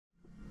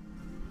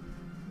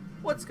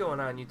What's going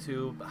on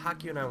YouTube?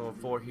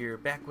 Hockey914 here,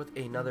 back with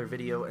another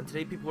video, and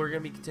today people are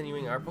going to be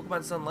continuing our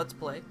Pokemon Sun Let's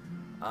Play.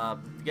 If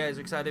you guys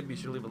are excited, be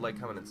sure to leave a like,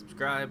 comment, and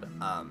subscribe.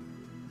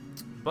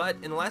 But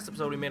in the last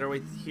episode we made our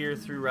way here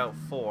through Route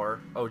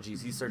 4. Oh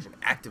geez, he's searching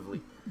actively.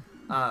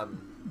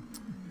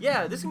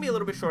 Yeah, this is going to be a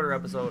little bit shorter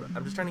episode.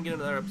 I'm just trying to get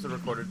another episode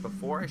recorded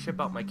before I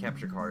ship out my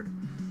capture card.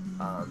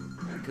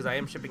 Because I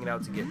am shipping it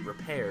out to get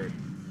repaired.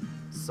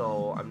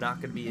 So I'm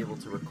not going to be able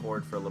to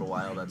record for a little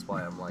while. That's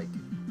why I'm like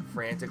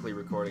frantically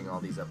recording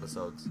all these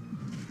episodes,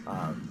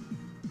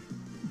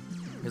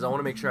 because I want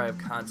to make sure I have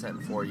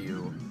content for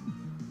you,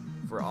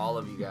 for all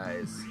of you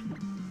guys,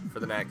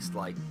 for the next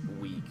like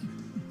week.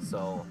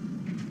 So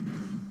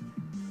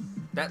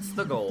that's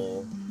the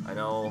goal. I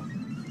know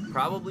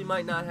probably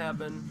might not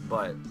happen,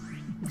 but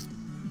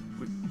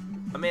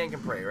a man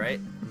can pray, right?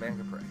 A man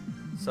can pray.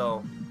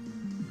 So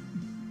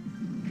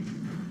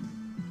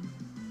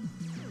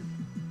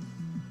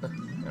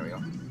there we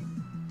go.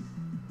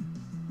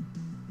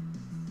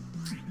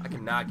 I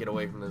cannot get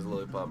away from this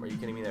Lillipup. Are you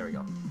kidding me? There we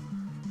go.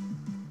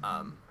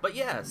 But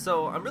yeah,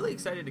 so I'm really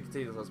excited to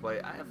continue this Let's Play.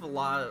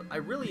 I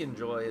really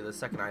enjoy the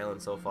second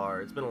island so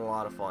far. It's been a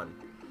lot of fun.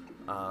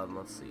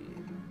 Let's see.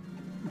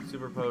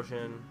 Super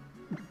Potion.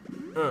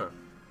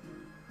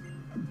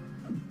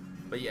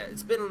 But yeah,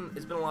 it's been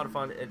a lot of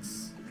fun.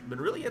 It's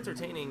been really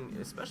entertaining,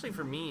 especially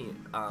for me,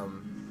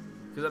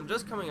 because I'm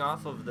just coming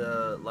off of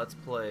the Let's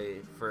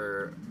Play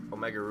for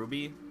Omega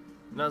Ruby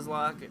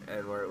Nuzlocke,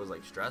 and where it was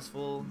like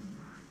stressful.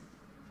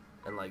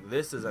 And like,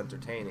 this is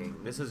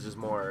entertaining. This is just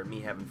more me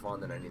having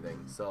fun than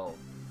anything. So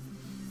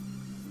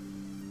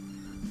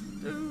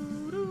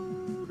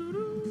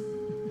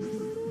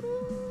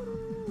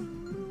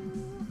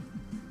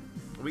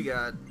we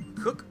got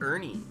Cook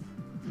Ernie,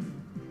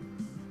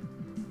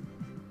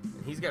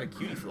 and he's got a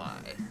cutie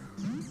fly.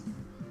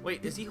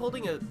 Wait, is he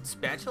holding a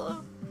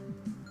spatula?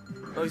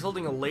 Oh, he's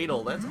holding a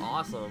ladle. That's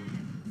awesome.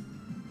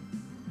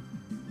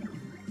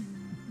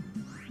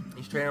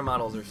 These trainer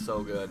models are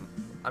so good.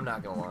 I'm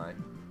not gonna lie.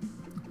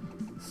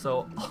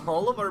 So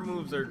all of our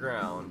moves are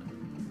ground.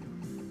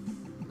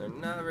 They're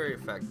not very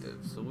effective.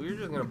 So we're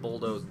just gonna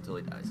bulldoze until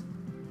he dies.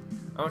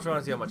 I just want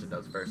to see how much it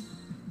does first.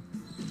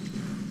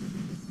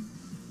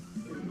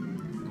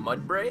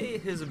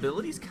 Mudbray, his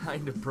ability's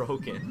kind of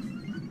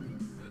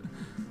broken.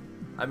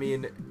 I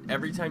mean,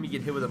 every time you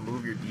get hit with a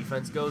move, your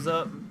defense goes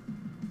up.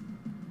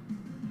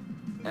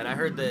 And I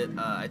heard that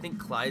I think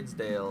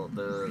Clydesdale,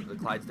 the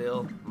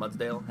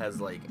Mudsdale has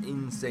like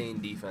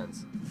insane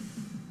defense.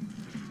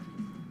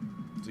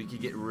 So he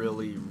could get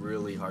really,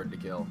 really hard to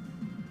kill.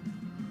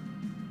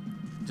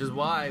 Which is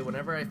why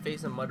whenever I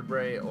face a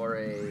Mudbray or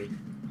a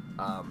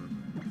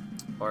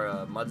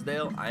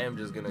Mudsdale, I am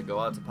just gonna go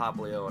out to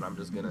Poplio and I'm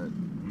just gonna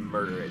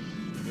murder it.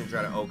 I'm gonna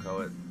try to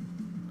OHKO it.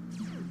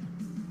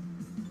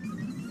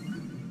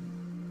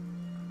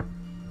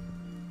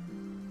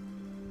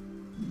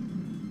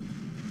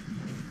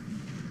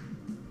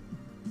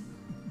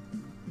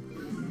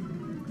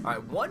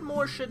 Alright, one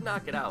more should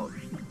knock it out.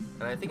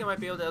 And I think I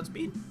might be able to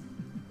outspeed.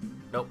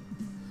 Nope.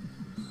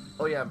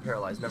 Oh yeah, I'm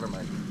paralyzed. Never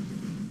mind.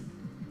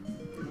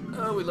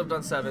 Oh, we lived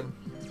on 7.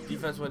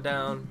 Defense went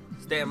down.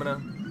 Stamina.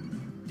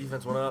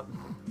 Defense went up.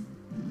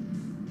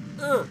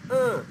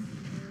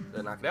 Did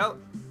I knock it out?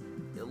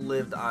 It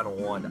lived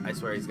on 1. I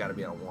swear he's got to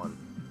be on 1.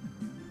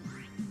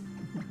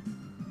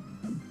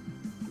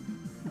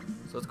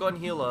 So let's go ahead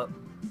and heal up.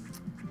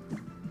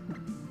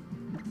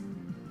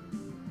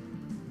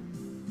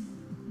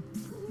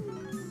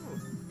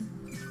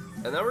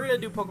 And then we're going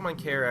to do Pokemon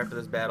Care after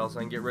this battle so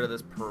I can get rid of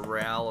this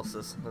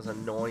paralysis, this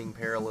annoying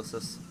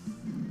paralysis.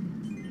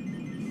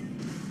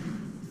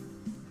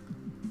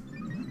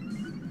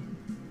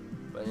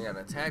 But yeah, an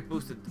attack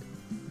boosted.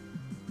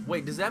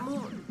 Wait, does that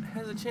move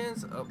has a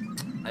chance? Oh,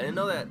 I didn't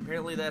know that.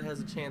 Apparently that has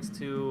a chance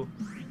to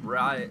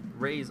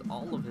raise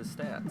all of his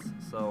stats.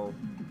 So,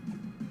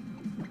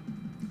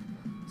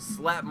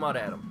 slap mud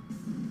at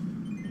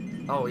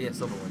him. Oh yeah,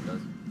 Silver Wind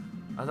does.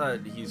 I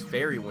thought he used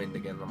Fairy Wind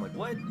again. I'm like,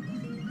 what?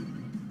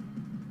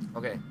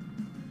 Okay,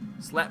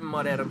 slapping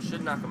mud at him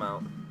should knock him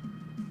out.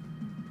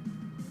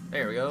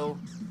 There we go.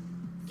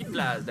 Keep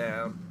flies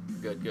down.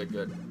 Good, good,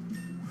 good.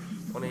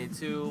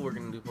 182. We're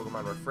gonna do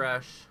Pokemon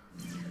Refresh.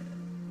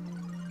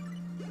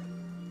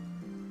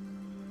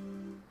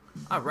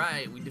 All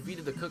right, we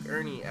defeated the Cook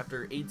Ernie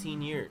after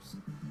 18 years.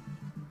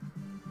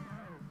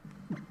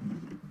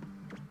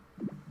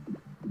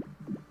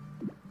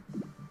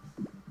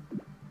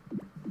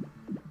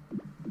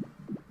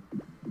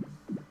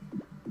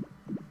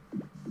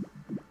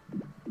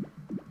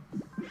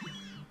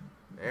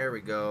 There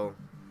we go.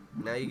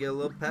 Now you get a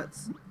little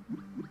pets.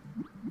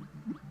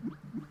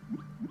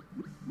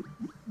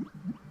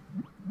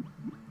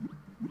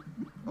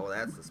 Oh,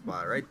 that's the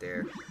spot right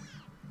there.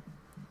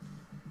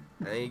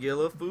 And then you get a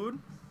little food,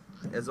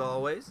 as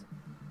always.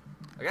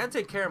 I gotta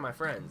take care of my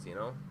friends, you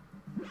know?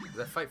 Because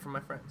I fight for my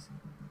friends.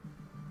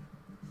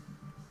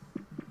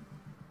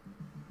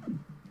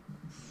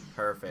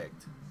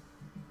 Perfect.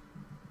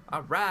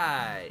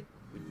 Alright!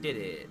 We did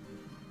it.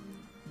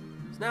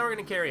 So now we're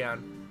gonna carry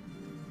on.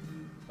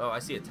 Oh, I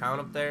see a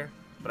town up there,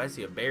 but I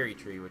see a berry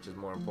tree, which is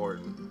more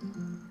important.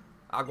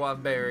 Agua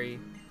berry.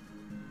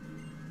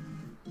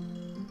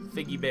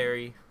 Figgy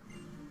berry.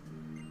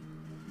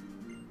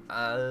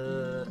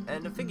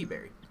 And a figgy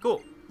berry.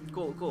 Cool.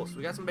 Cool, cool. So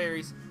we got some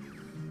berries.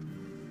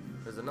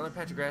 There's another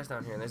patch of grass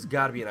down here, and there's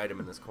got to be an item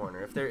in this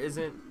corner. If there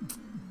isn't,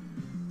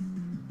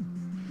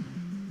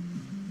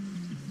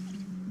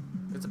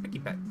 it's a picky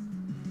peck.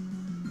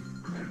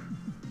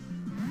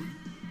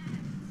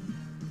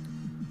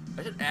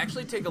 I should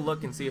actually take a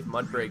look and see if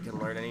Mudbray can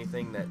learn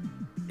anything that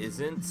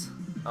isn't.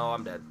 Oh,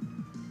 I'm dead.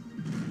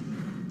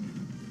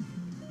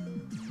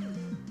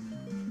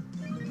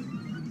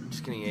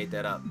 Just kidding, he ate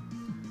that up.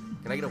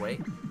 Can I get away?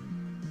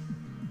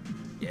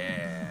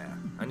 Yeah.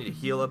 I need to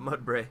heal up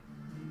Mudbray.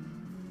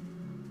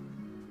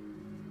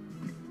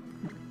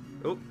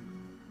 Oh.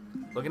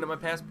 Looking at my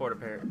passport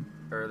apparently.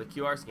 Or the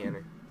QR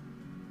scanner.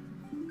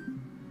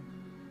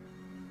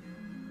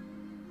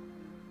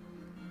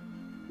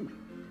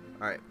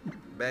 Alright.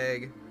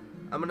 Bag.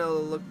 I'm gonna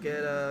look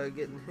at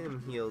getting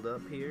him healed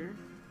up here.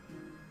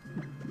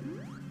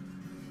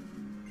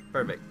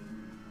 Perfect.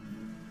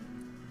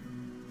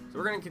 So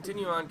we're gonna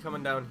continue on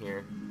coming down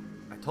here.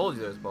 I told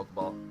you there's a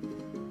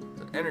Pokeball.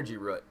 It's an energy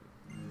root.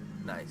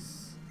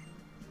 Nice.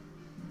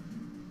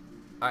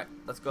 Alright,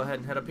 let's go ahead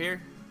and head up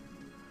here.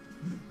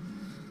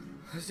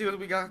 Let's see what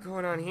we got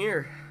going on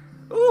here.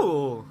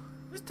 Ooh,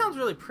 this town's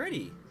really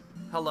pretty.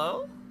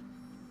 Hello?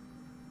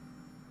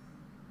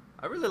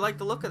 I really like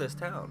the look of this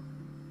town.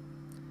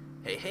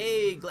 Hey,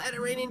 hey, glad I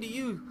ran into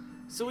you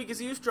so we can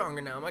see you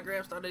stronger now. My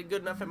Gramps not did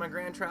good enough at my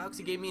grand trial because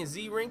he gave me a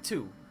Z ring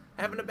too.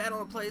 Having a battle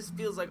in place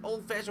feels like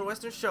old-fashioned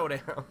Western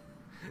showdown.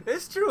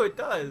 It's true, it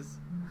does.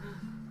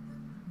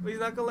 But he's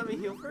not gonna let me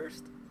heal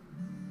first.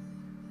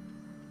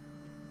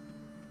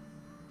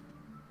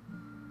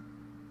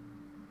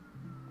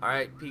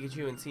 Alright,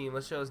 Pikachu and team,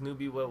 let's show this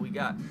newbie what we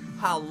got.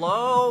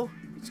 Hello?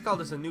 He just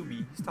called us a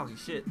newbie. He's talking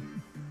shit.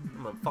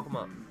 I'm gonna fuck him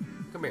up.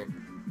 Come here.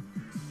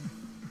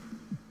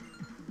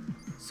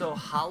 So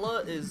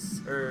Hala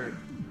is,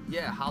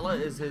 Hala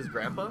is his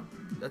grandpa?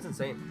 That's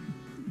insane.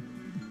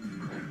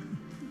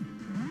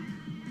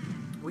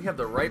 We have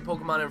the right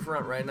Pokemon in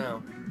front right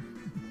now.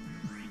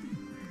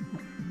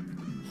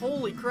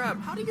 Holy crap,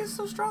 how do you get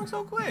so strong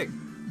so quick?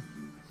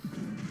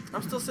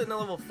 I'm still sitting at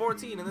level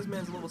 14 and this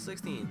man's level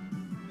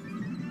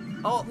 16.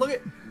 Oh, look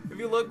at, if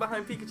you look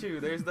behind Pikachu,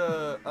 there's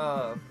the,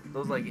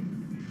 those like,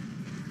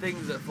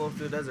 things that flow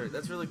through the desert.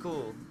 That's really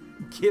cool.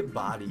 Get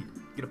bodied.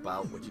 Get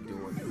about what you're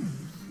doing.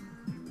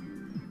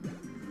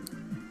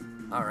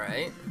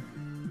 Alright.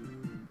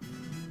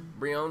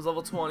 Brionne's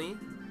level 20.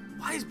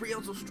 Why is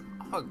Brionne so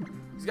strong?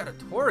 He's got a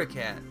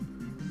Torracat.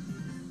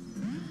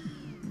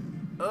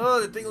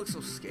 Oh, that thing looks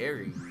so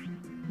scary.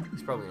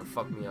 He's probably gonna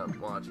fuck me up.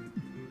 Watch.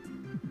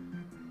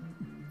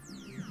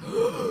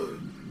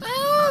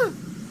 Ah!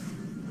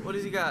 What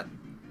does he got?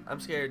 I'm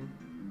scared.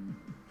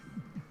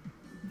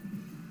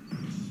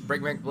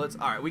 Breakneck Blitz.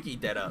 Alright, we can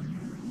eat that up.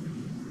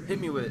 Hit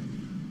me with it.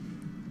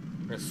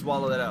 I'm gonna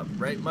swallow that up.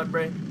 Right,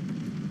 Mudbray?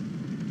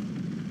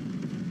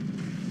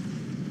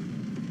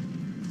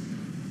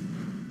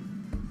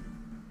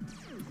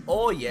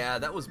 Oh yeah,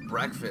 that was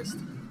breakfast.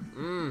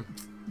 Mmm.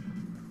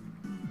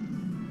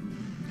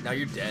 Now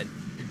you're dead.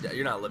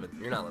 You're not living.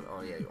 You're not living.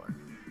 Oh yeah, you are.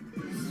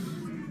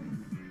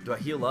 Do I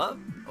heal up?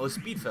 Oh,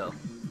 speed fell.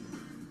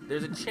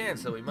 There's a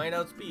chance that we might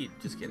outspeed.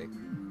 Just kidding.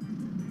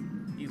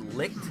 He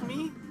licked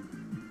me?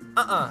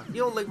 You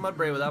don't lick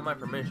Mudbray without my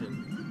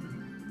permission.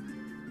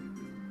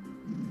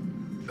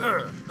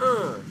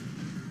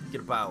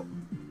 Get about.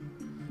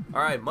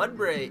 Alright,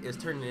 Mudbray is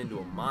turning into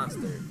a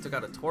monster. Took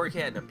out a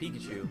Torracat and a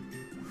Pikachu.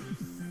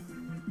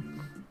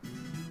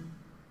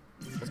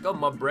 Let's go,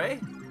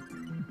 Mudbray.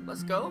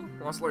 Let's go.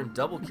 Wants to learn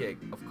Double Kick.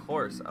 Of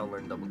course, I'll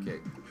learn Double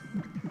Kick.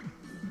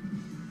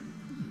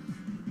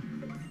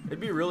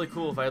 It'd be really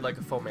cool if I had like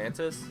a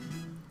Fomantis,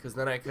 because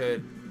then I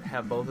could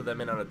have both of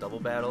them in on a double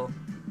battle,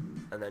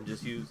 and then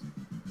just use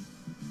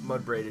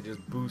Mudbray to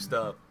just boost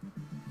up.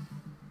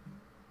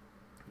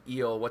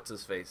 EO, what's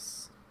his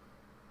face?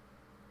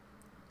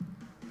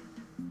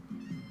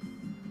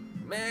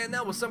 Man,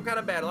 that was some kind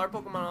of battle. Our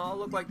Pokemon all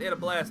look like they had a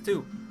blast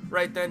too.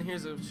 Right then,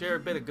 here's a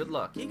shared bit of good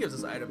luck. He gives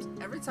us items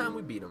every time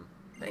we beat him.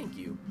 Thank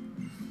you.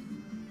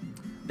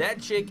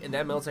 That chick and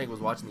that Miltank was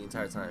watching the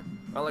entire time.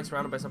 While like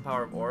surrounded by some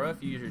power of aura,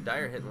 if you use your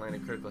dire hit and land a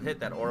critical hit,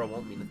 that aura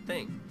won't mean a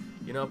thing.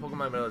 You know,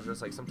 Pokemon Battle is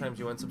just like sometimes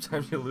you win,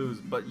 sometimes you lose,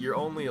 but you're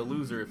only a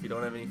loser if you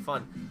don't have any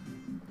fun.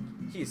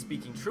 He is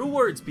speaking true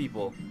words,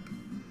 people.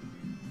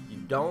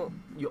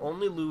 You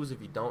only lose if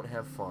you don't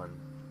have fun.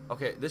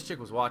 Okay, this chick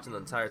was watching the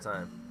entire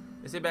time.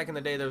 They say back in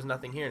the day there was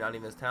nothing here, not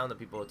even this town, the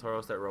people of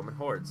Tauros that roam in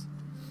hordes.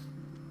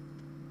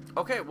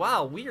 Okay,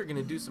 wow, we are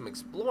gonna do some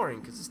exploring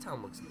because this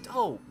town looks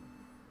dope.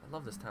 I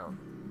love this town.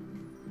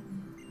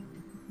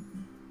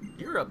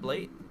 You're up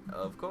late,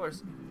 of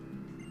course.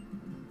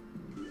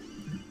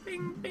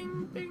 Bing,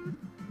 bing, bing.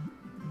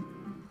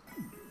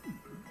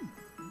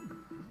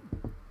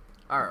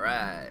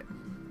 Alright.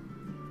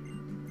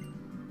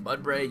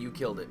 Mudbray, you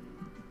killed it.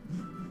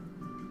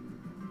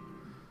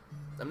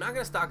 I'm not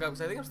going to stock up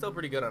because I think I'm still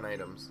pretty good on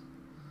items.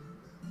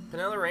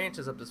 Paniola Ranch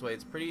is up this way.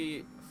 It's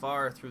pretty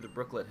far through the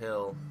Brooklet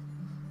Hill.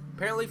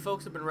 Apparently,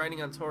 folks have been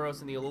riding on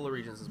Tauros in the Alola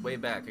region since way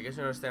back. I guess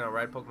you understand how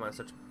ride Pokemon is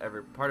such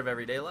part of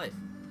everyday life.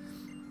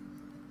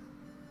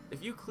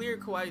 If you clear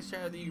Kawaii's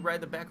Shadow, you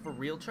ride the back of a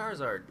real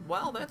Charizard.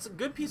 Well, that's a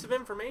good piece of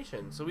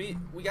information. So we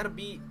got to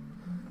beat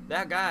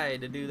that guy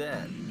to do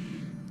that.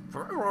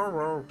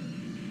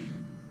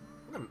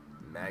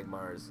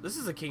 Magmars. This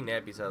is a King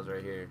Nappy's house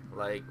right here.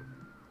 Like,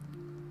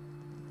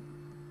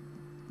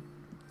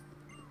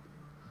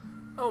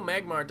 oh,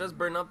 Magmar does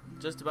burn up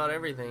just about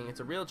everything. It's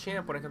a real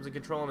champ when it comes to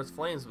controlling its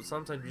flames, but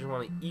sometimes you just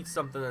want to eat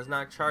something that's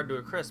not charred to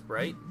a crisp,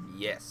 right?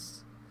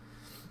 Yes.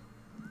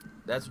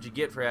 That's what you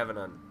get for having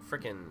a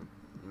freaking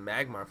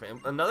Magmar fan.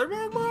 Another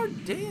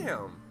Magmar?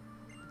 Damn.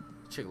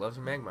 Chick loves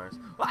her Magmars.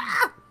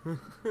 Ah!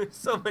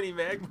 So many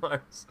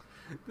Magmars.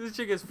 This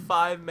chick has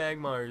 5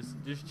 Magmars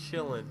just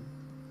chilling.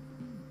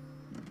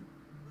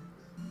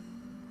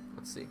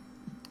 Let's see.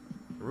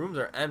 The rooms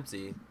are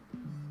empty.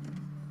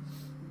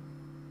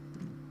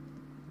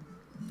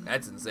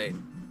 That's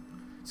insane.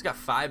 She's got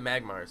 5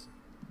 Magmars.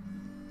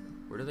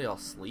 Where do they all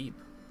sleep?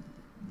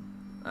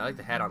 I like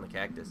the hat on the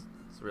cactus.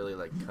 It's really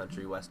like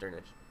country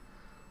westernish.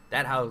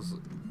 That house,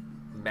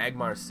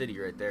 Magmar City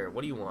right there.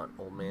 What do you want,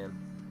 old man?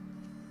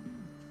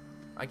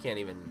 I can't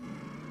even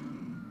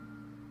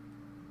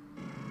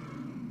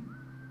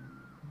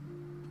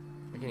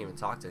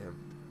talk to him.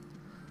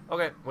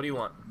 Okay, what do you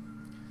want?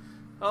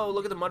 Oh,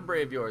 look at the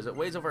Mudbray of yours. It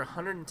weighs over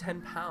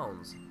 110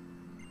 pounds.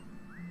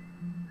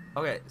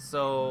 Okay,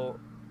 so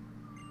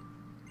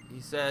he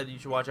said you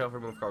should watch out for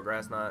a move called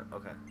Grass Knot.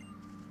 Okay.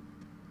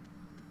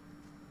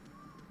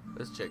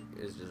 This chick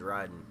is just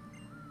riding.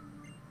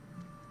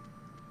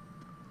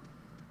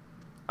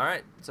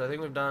 Alright, so I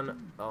think we've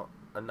done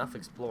enough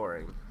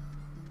exploring.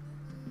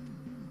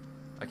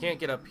 I can't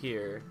get up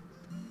here.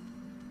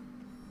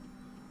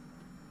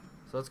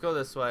 So let's go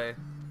this way.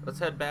 Let's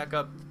head back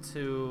up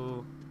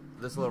to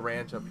this little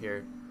ranch up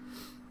here.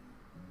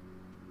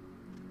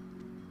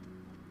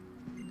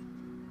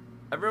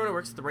 Everyone who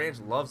works at the ranch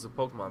loves the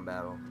Pokemon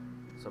battle.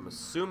 So I'm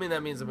assuming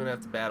that means I'm going to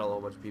have to battle a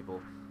whole bunch of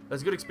people.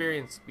 That's a good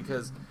experience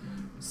because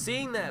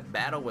seeing that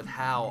battle with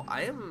Hal,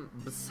 I am,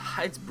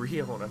 besides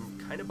Brio, I'm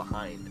kind of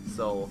behind.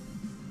 So,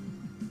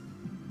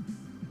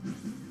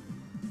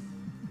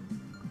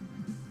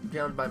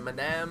 found by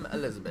Madame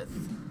Elizabeth.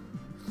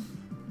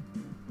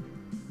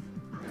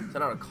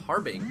 Sent out a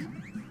Carbink.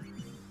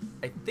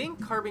 I think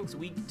Carbink's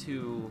weak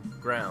to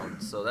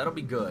ground, so that'll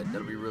be good.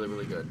 That'll be really,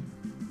 really good.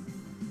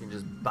 You can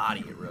just body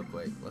it real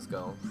quick. Let's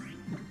go.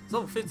 It's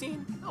level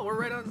 15. Oh, we're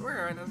right on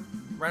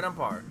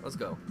par. Let's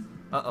go.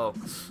 Uh-oh.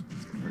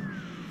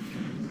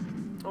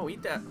 Oh,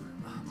 eat that.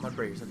 Oh,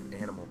 Mudbray, you're such an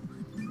animal.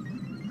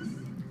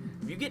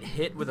 If you get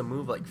hit with a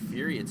move like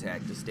Fury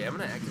Attack, does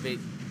Stamina activate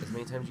as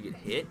many times you get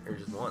hit, or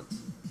just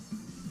once?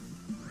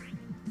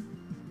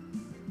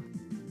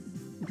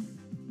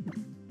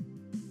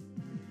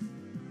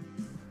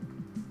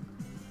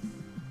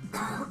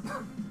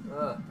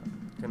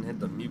 Couldn't hit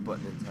the mute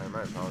button in time.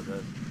 I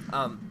apologize.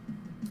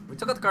 We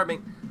took out the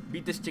Carbink,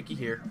 beat this chickie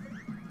here.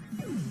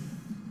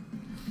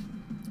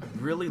 I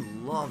really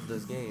love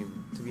this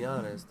game, to be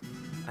honest.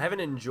 I haven't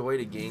enjoyed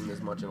a game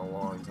this much in a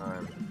long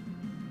time.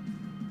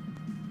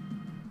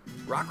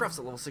 Rockruff's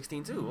at level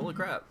 16 too. Holy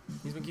crap.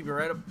 He's been keeping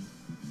right up.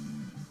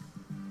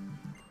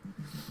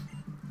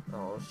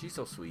 Oh, she's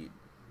so sweet.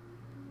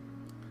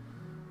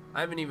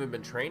 I haven't even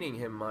been training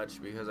him much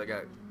because I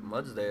got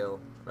Mudsdale.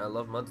 And I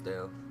love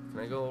Mudsdale. Can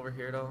I go over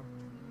here at all?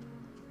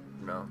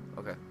 No.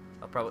 Okay.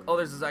 I'll probably... Oh,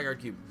 there's a Zygarde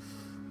cube.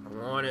 I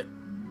want it.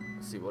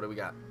 Let's see. What do we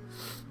got?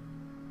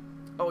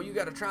 Oh, you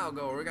got a trial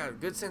goer. We got a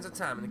good sense of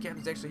time. And the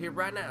captain's actually here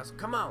right now. So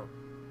come on.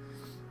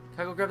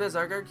 Can I go grab that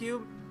Zygarde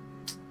cube?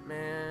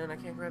 Man, I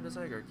can't grab the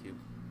Zygarde cube.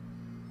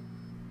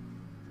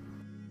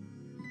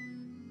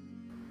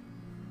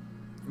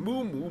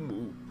 Moo, moo,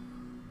 moo.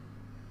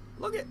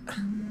 Look at...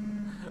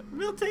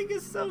 Miltank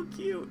is so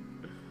cute.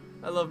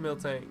 I love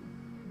Miltank.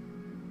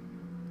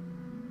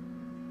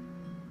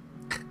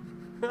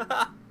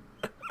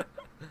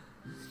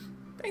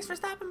 Thanks for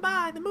stopping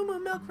by. The Moo Moo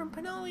milk from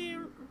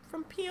Paniola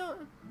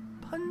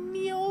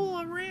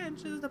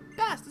Ranch is the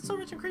best. It's so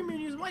rich and creamy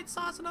and use white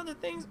sauce and other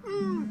things.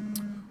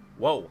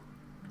 Whoa.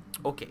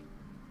 Okay.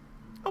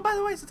 Oh, by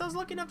the way, since I was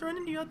lucky enough to run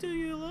into you, I'll do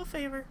you a little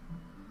favor.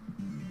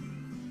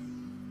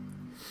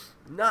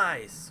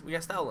 Nice. We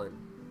got Stoutland.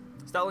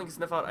 Stoutland can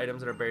sniff out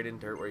items that are buried in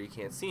dirt where you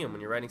can't see them.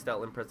 When you're riding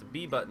Stoutland, press the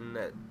B button.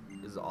 That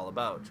is all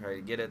about. Try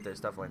to get it. There's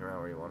stuff lying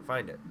around where you want to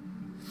find it.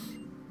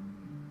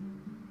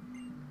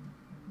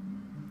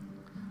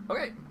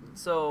 Okay,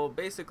 so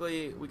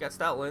basically we got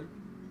Stoutland,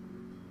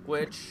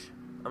 which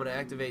I'm going to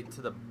activate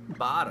to the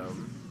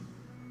bottom.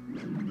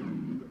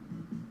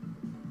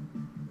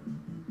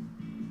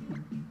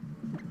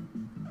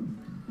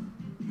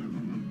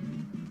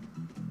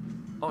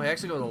 Oh, he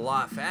actually goes a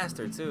lot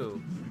faster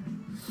too.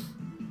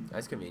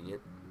 That's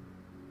convenient.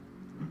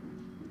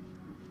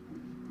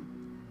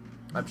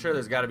 I'm sure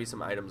there's got to be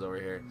some items over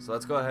here. So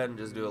let's go ahead and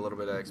just do a little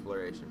bit of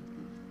exploration.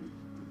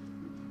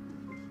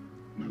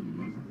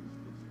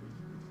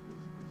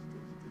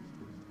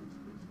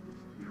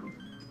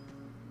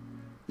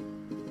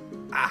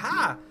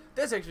 Aha!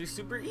 That's actually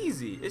super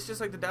easy. It's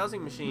just like the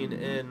dowsing machine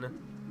in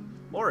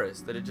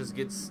Oris, that it just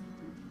gets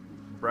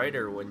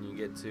brighter when you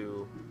get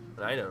to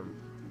an item.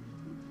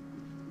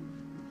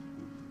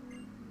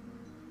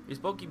 These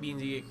Poke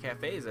Beans you get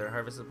cafes that are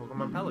harvested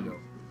Pokemon Pelago.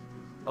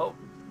 Oh,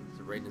 is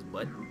it right in his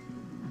butt?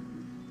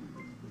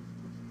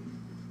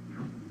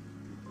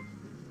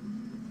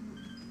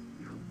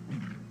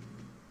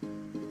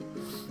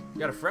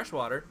 Got a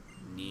freshwater.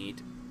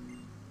 Neat.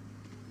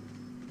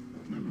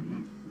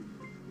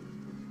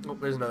 Oh,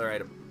 there's another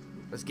item.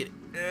 Let's get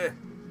it.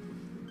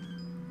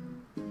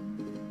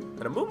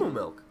 And a Moo Moo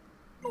milk.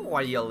 Oh,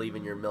 why are you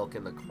leaving your milk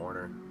in the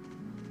corner?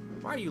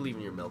 Why are you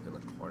leaving your milk in the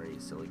corner, you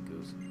silly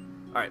goose?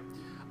 Alright.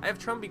 I have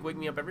Trumbeak wake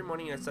me up every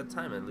morning at a set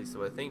time, at least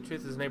so I think.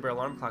 Truth is, neighbor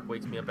alarm clock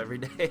wakes me up every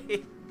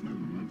day.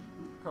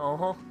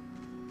 Oh.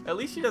 At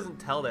least she doesn't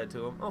tell that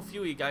to him. Oh,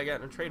 Fewy, guy got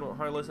in a trade, won't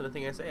hardly listen to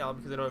anything I say, all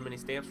because I don't have many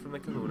stamps from the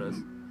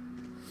kahunas.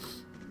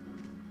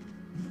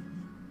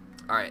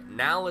 Alright,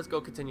 now let's go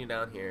continue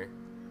down here.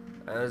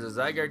 There's a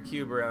Zygarde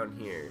cube around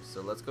here,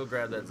 so let's go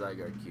grab that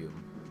Zygarde cube.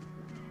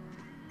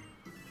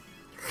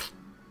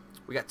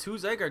 We got 2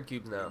 Zygarde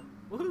cubes now.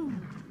 Woohoo!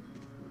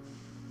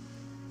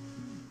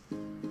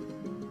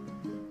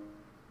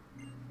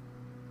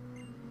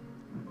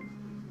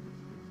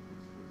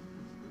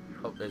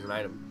 Oh, there's an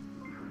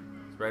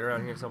item. It's right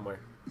around here somewhere.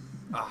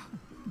 Ah!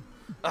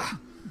 Ah!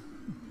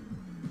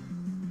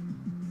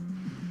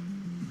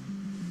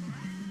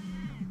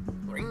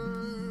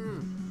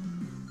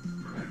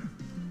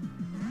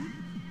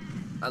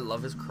 I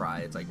love his cry.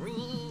 It's like,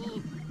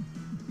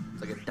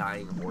 it's like a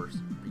dying horse,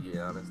 to be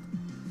honest.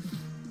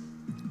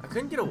 I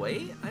couldn't get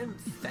away? I'm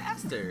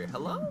faster.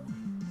 Hello?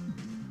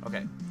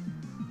 Okay.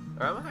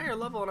 I'm a higher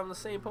level and I'm the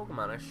same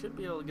Pokemon. I should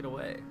be able to get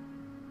away.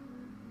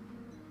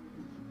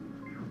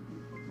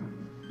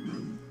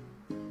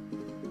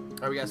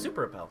 Oh, we got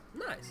Super Repel.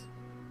 Nice.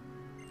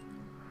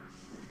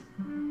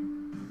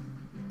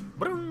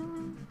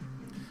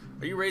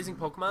 Are you raising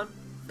Pokemon?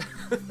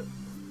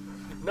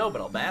 No,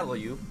 but I'll battle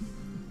you.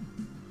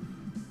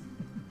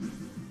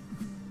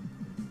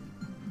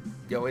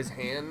 Yo, his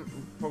hand,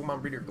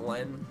 Pokemon breeder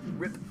Glenn,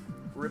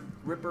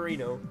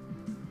 Ripperino.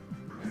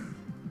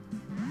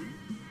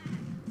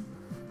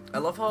 I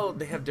love how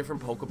they have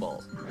different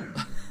Pokeballs.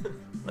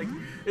 Like,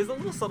 there's the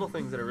little subtle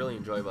things that I really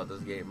enjoy about this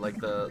game, like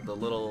the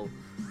little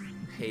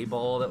hay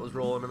ball that was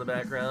rolling in the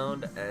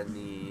background, and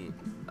the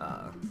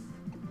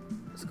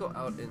let's go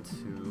out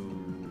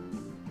into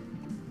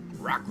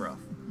Rockruff,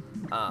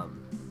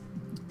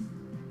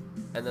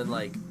 and then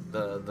like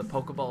the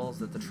Pokeballs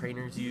that the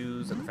trainers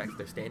use, and the fact that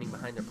they're standing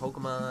behind their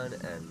Pokemon,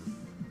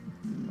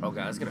 and oh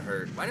god, it's gonna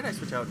hurt. Why did I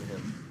switch out to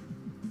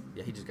him?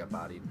 Yeah, he just got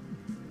bodied.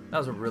 That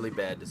was a really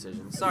bad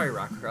decision. Sorry,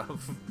 Rockruff.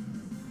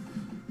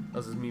 That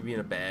was just me being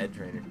a bad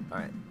trainer.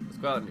 Alright, let's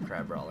go out into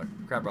Crab Brawler.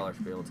 Crab Brawler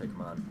should be able to take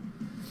him on.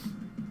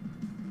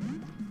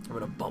 I'm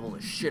gonna bubble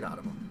the shit out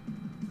of him.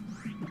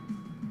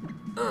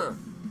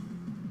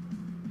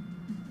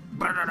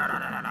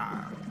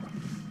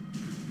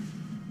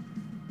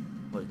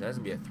 Look, that's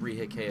gonna be a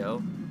 3-hit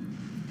KO.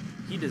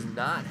 He does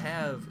not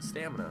have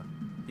stamina.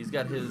 He's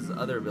got his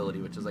other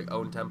ability, which is like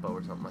Own Tempo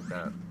or something like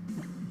that.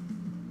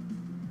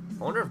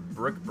 I wonder if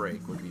Brick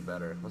Break would be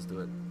better. Let's do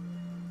it.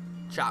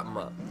 Chop him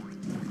up.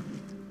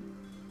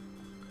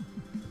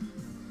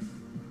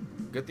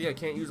 Good thing I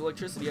can't use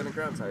electricity on a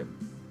ground type.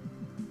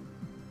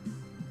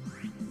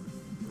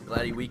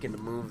 Glad he weakened a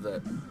move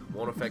that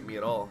won't affect me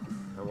at all.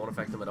 It won't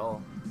affect him at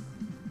all.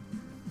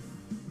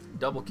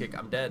 Double kick,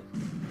 I'm dead.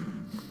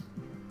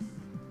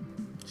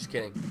 Just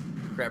kidding.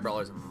 Crab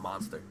Brawler's a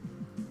monster.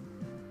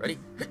 Ready?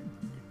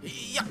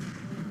 Yeah.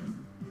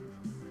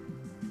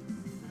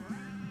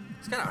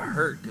 It's kind of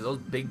hurt because those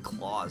big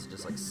claws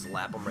just like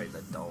slap him right in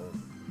the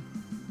dome.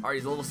 Alright,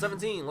 he's level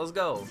 17. Let's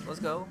go. Let's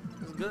go.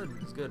 This is good.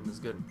 This is good. This is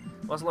good.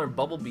 Wants to learn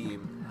Bubble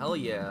Beam. Hell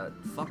yeah.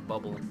 Fuck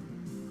Bubble.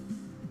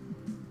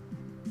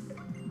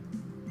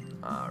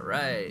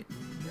 Alright.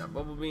 Got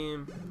Bubble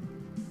Beam.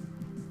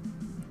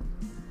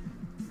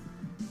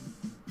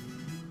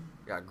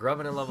 Got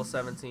Grubbin at level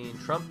 17.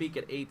 Trumbeak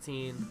at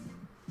 18.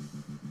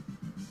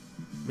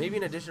 Maybe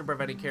in addition to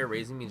providing care,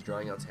 raising means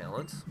drawing out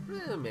talents?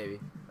 Maybe.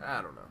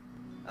 I don't know.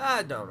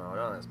 I don't know.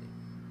 Don't ask me.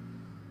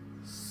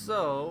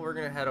 So, we're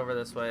going to head over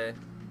this way.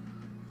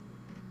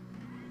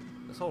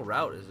 This whole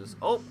route is just...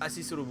 Oh, I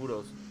see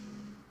Sudowoodos.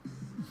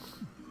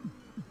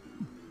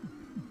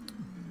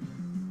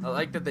 I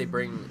like that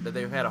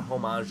they've had a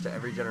homage to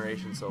every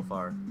generation so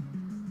far.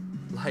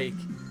 Like,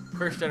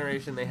 first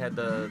generation they had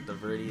the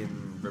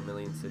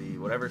Vermilion City,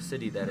 whatever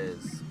city that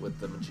is, with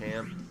the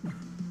Machamp,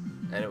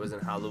 and it was in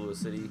Halua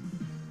City.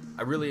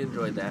 I really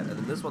enjoyed that. And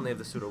then this one they have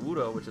the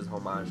Sudowoodo, which is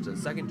homage to the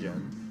second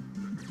gen.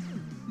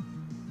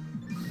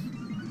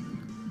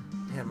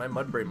 Man, my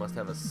Mudbray must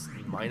have a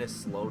minus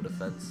slow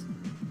defense,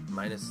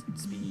 minus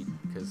speed,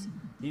 because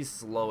he's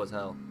slow as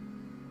hell.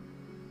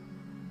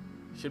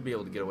 Should be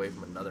able to get away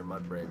from another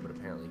Mudbray, but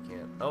apparently he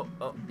can't. Oh,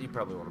 you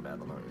probably want to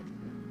battle, don't you?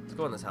 Let's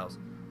go in this house.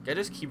 Can I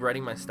just keep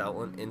riding my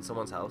Stoutland in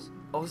someone's house?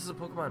 Oh, this is a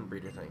Pokemon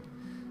breeder thing.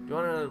 you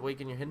want to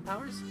awaken your hidden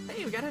powers?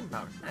 Hey, we got hidden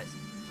power. Nice.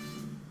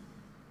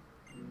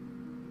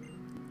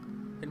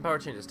 Hidden power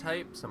changes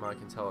type. Somehow I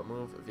can tell it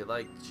move. If you'd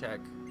like, check.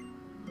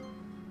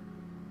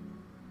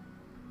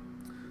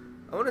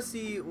 I want to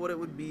see what it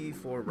would be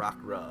for Rock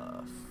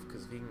Ruff,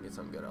 because if he can get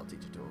something good, I'll teach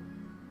it to him.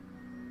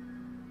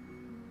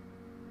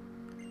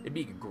 It'd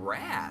be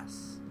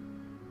grass.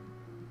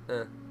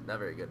 Not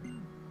very good.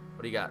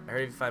 What do you got?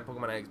 Hurry if you find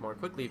Pokemon eggs more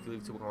quickly if you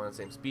leave two Pokemon of the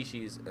same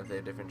species if they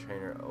have different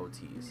trainer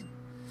OTs.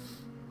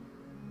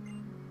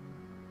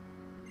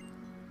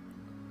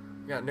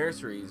 We got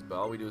nurseries, but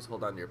all we do is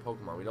hold on to your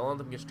Pokemon. We don't let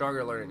them get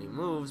stronger or learn any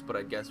moves, but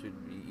I guess it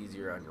would be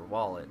easier on your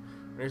wallet.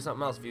 And here's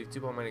something else. If you have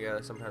two Pokemon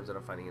together, sometimes end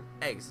up finding an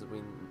egg.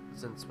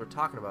 Since we're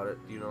talking about it,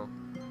 you know.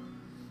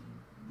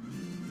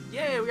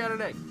 Yay, we got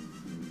an egg.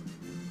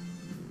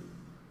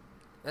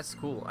 That's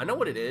cool. I know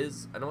what it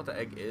is. I know what the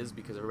egg is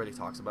because everybody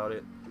talks about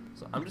it.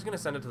 So I'm just going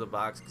to send it to the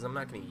box because I'm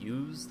not going to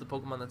use the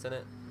Pokemon that's in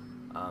it.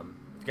 If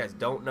you guys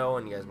don't know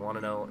and you guys want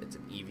to know, it's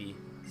an Eevee.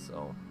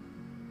 So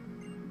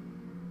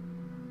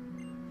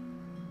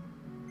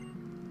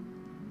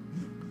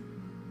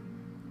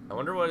I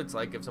wonder what it's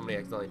like if somebody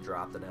accidentally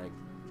dropped an egg.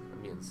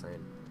 That'd be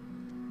insane.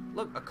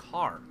 Look, a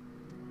car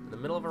in the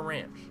middle of a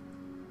ranch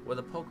with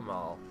a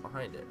Pokeball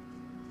behind it.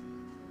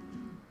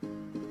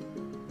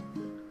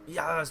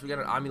 Yes, we got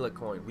an amulet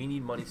coin. We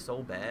need money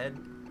so bad.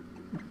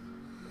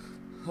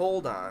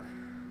 Hold on.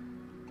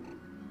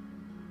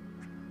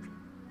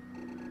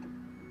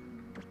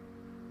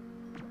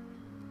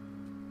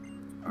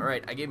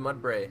 Alright, I gave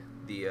Mudbray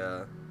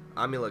the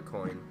amulet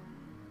coin.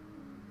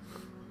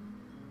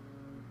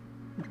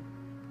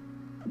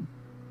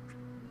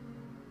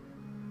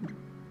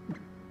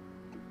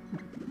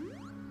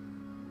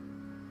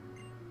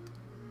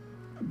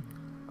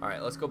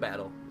 Alright, let's go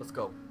battle. Let's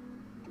go.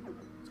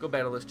 Let's go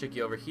battle this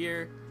chickie over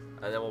here,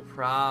 and then we'll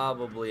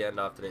probably end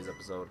off today's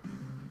episode.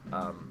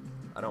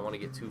 I don't want to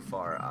get too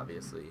far,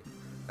 obviously.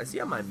 I see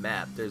on my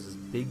map there's this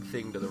big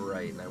thing to the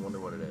right, and I wonder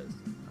what it is.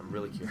 I'm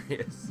really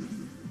curious.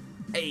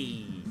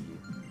 Hey!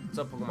 What's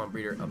up, Pokemon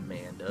breeder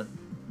Amanda?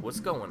 What's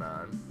going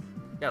on?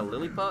 Got a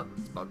Lillipup?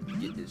 It's about to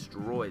get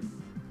destroyed.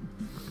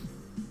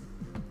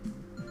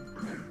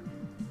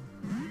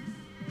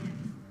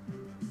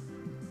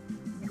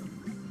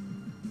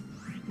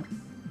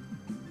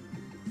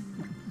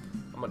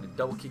 I'm gonna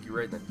double kick you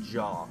right in the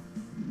jaw.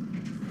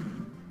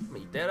 I'm gonna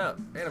eat that up,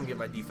 and I'm getting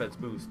my defense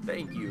boost.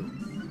 Thank you.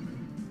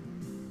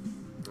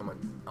 I'm gonna,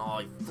 oh,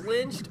 he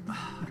flinched.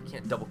 I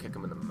can't double kick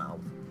him in the mouth.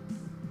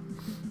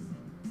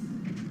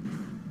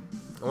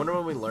 I wonder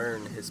when we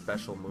learn his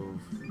special move.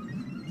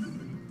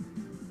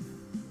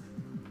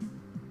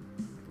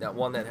 That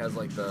one that has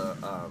like the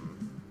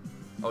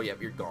oh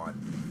yep, you're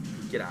gone.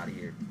 Get out of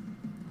here.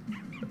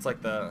 It's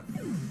like the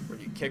where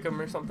you kick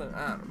him or something.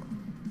 I don't know.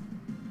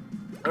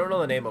 I don't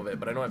know the name of it,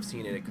 but I know I've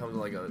seen it. It comes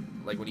like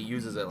like when he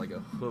uses it, like a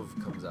hoof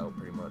comes out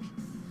pretty much.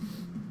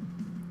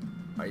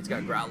 Alright, he's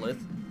got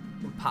Growlithe.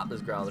 We'll pop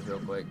this Growlithe real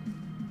quick.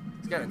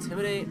 He's got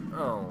Intimidate.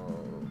 Oh.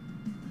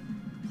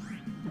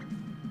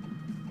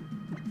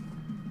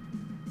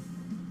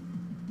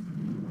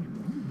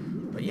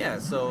 But yeah,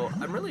 so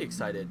I'm really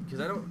excited because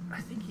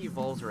I think he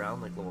evolves around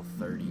like level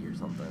 30 or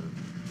something.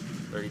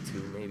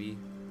 32 maybe.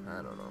 I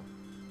don't know.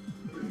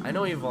 I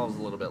know he evolves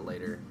a little bit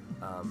later.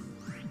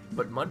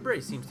 But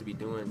Mudbray seems to be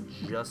doing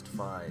just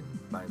fine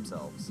by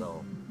himself,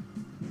 so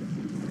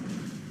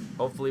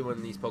hopefully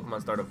when these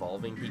Pokemon start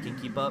evolving, he can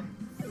keep up.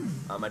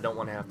 I don't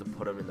want to have to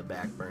put him in the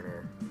back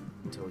burner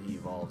until he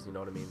evolves, you know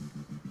what I mean?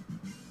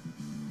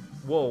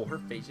 Whoa, her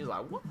face is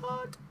like,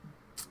 what?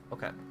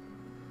 Okay.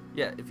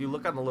 Yeah, if you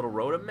look on the little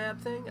Rotom map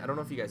thing, I don't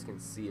know if you guys can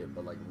see it,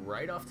 but like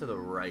right off to the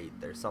right,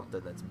 there's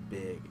something that's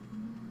big.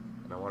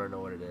 And I want to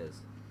know what it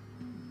is.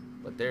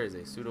 But there is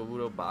a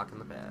Sudowoodo blocking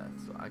the path,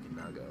 so I can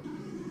now go.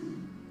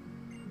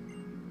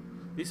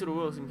 These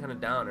Sudowoodos seem kind of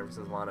down ever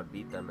since Lana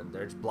beat them, and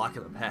they're just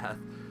blocking the path.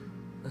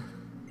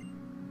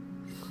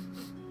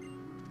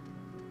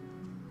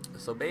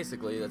 So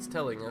basically, that's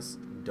telling us,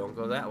 don't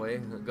go that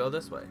way, go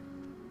this way.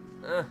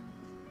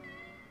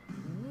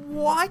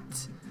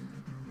 What?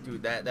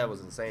 Dude, that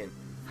was insane.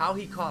 How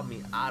he caught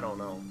me, I don't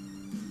know.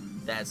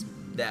 That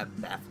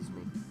baffles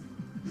me.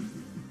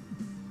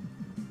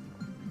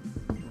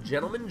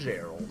 Gentleman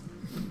Gerald.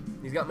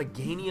 He's got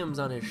Meganiums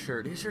on his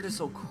shirt. His shirt is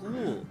so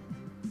cool.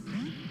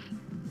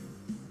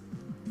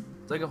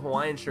 It's like a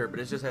Hawaiian shirt, but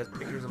it just has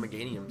pictures of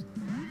Meganiums.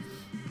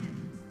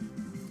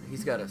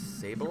 He's got a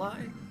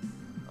Sableye?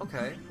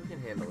 Okay, we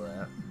can handle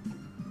that.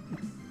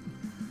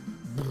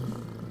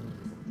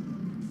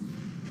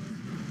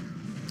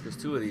 There's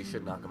two of these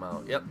should knock him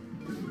out. Yep.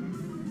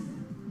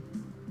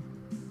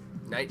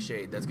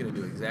 Nightshade, that's going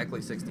to do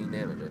exactly 16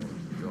 damage, I think.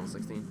 Level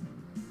 16.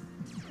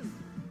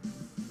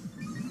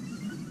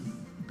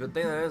 Good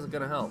thing that isn't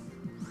going to help.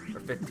 Or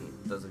 15.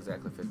 It does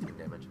exactly 15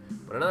 damage.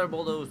 But another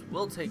Bulldoze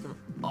will take him.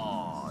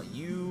 Aw,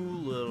 you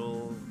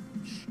little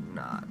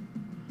schnot.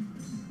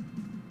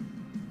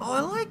 Oh,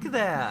 I like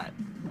that!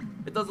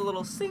 It does a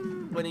little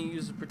sing when you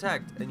use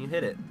Protect and you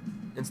hit it.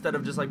 Instead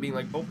of just like being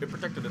like, oh, it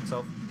protected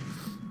itself.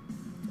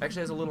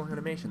 Actually has a little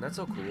animation. That's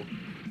so cool.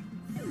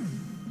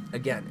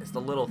 Again, it's the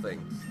little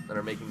things that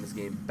are making this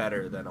game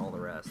better than all the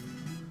rest.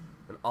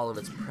 And all of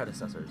its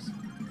predecessors.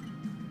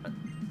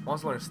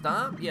 Wants to learn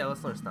Stomp? Yeah,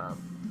 let's learn Stomp.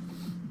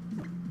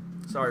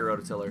 Sorry,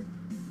 Rototiller.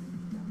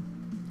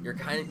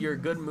 You're a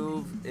good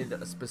move in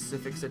a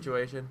specific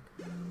situation,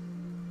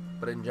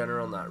 but in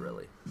general, not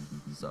really.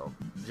 So,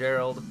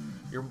 Gerald,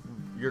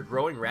 you're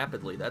growing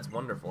rapidly. That's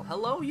wonderful.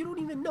 Hello, you don't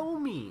even know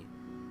me.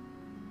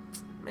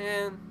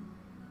 Man,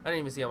 I didn't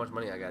even see how much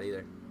money I got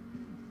either.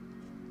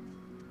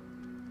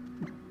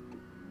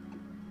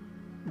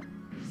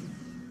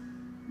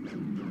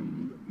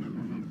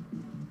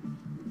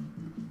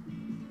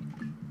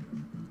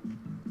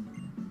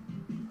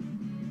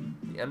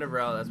 The end of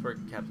route, that's where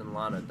Captain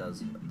Lana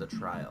does the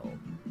trial.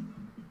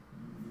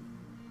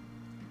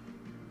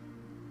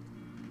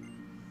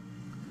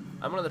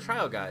 I'm one of the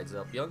trial guides to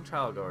help young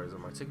trial goers.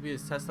 My ticket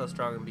is test how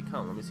strong and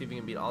become. Let me see if you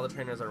can beat all the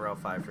trainers on Route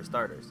 5 for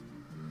starters.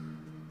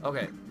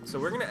 Okay, so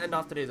we're going to end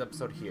off today's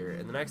episode here.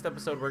 In the next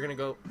episode, we're going to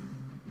go...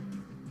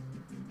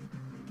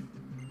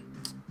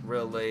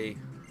 Really?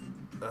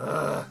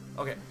 Ugh.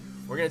 Okay,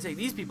 we're going to take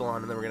these people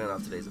on, and then we're going to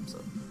end off today's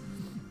episode.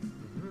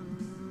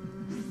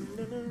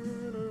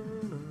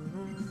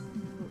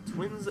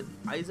 Twins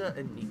Isa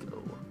and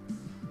Nico.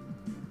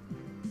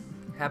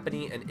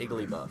 Happiny and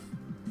Igglybuff.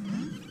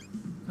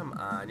 Come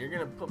on, you're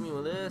gonna put me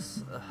with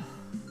this? Ugh.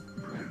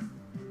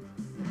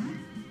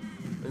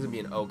 This is gonna be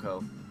an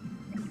Oko.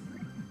 This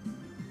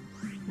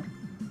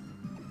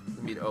is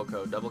gonna be an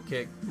Oko. Double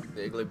kick,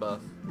 the Igglybuff.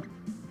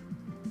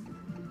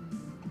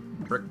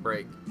 Brick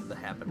break, the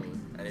Happiny.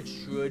 And it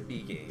should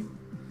be game.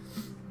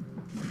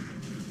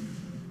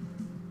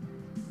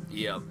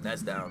 Yep,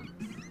 that's down.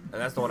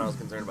 And that's the one I was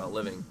concerned about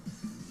living.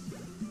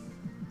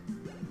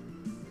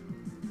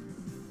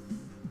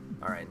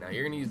 Alright, now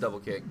you're gonna use double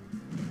kick.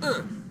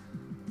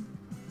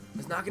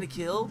 It's not gonna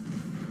kill?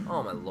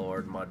 Oh my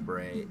lord,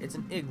 Mudbray. It's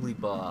an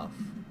Igglybuff.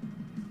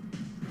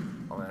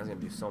 Oh man, that's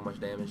gonna do so much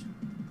damage.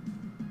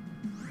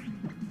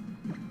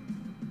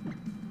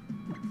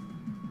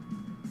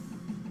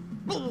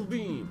 Bubble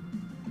beam!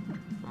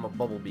 I'm gonna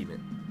bubble beam it.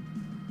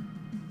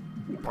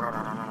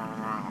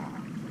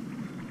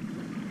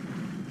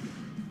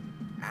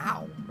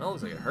 Ow! That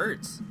looks like it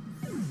hurts.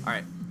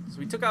 Alright, so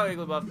we took out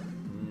Igglybuff.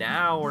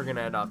 Now we're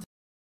gonna head off